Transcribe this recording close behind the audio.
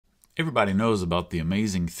Everybody knows about the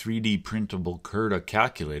amazing 3D printable Curta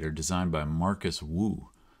calculator designed by Marcus Wu.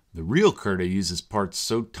 The real Curta uses parts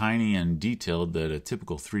so tiny and detailed that a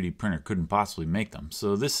typical 3D printer couldn't possibly make them,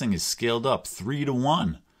 so this thing is scaled up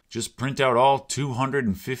 3:1. Just print out all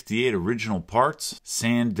 258 original parts,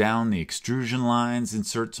 sand down the extrusion lines,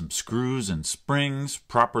 insert some screws and springs,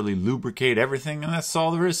 properly lubricate everything, and that's all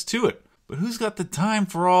there is to it. But who's got the time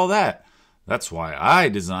for all that? That's why I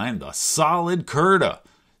designed the SOLID CURTA.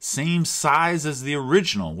 Same size as the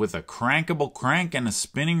original, with a crankable crank and a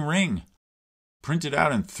spinning ring. Printed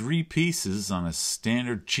out in 3 pieces on a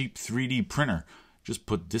standard cheap 3D printer. Just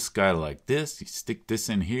put this guy like this, you stick this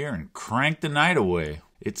in here and crank the night away.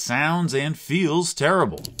 It sounds and feels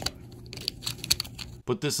terrible.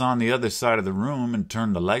 Put this on the other side of the room and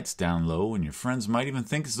turn the lights down low and your friends might even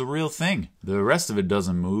think it's the real thing. The rest of it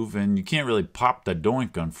doesn't move and you can't really pop the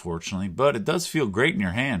doink unfortunately, but it does feel great in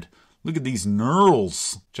your hand. Look at these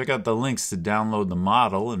knurls. Check out the links to download the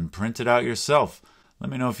model and print it out yourself. Let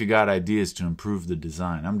me know if you got ideas to improve the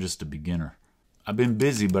design. I'm just a beginner. I've been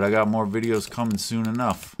busy, but I got more videos coming soon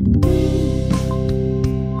enough.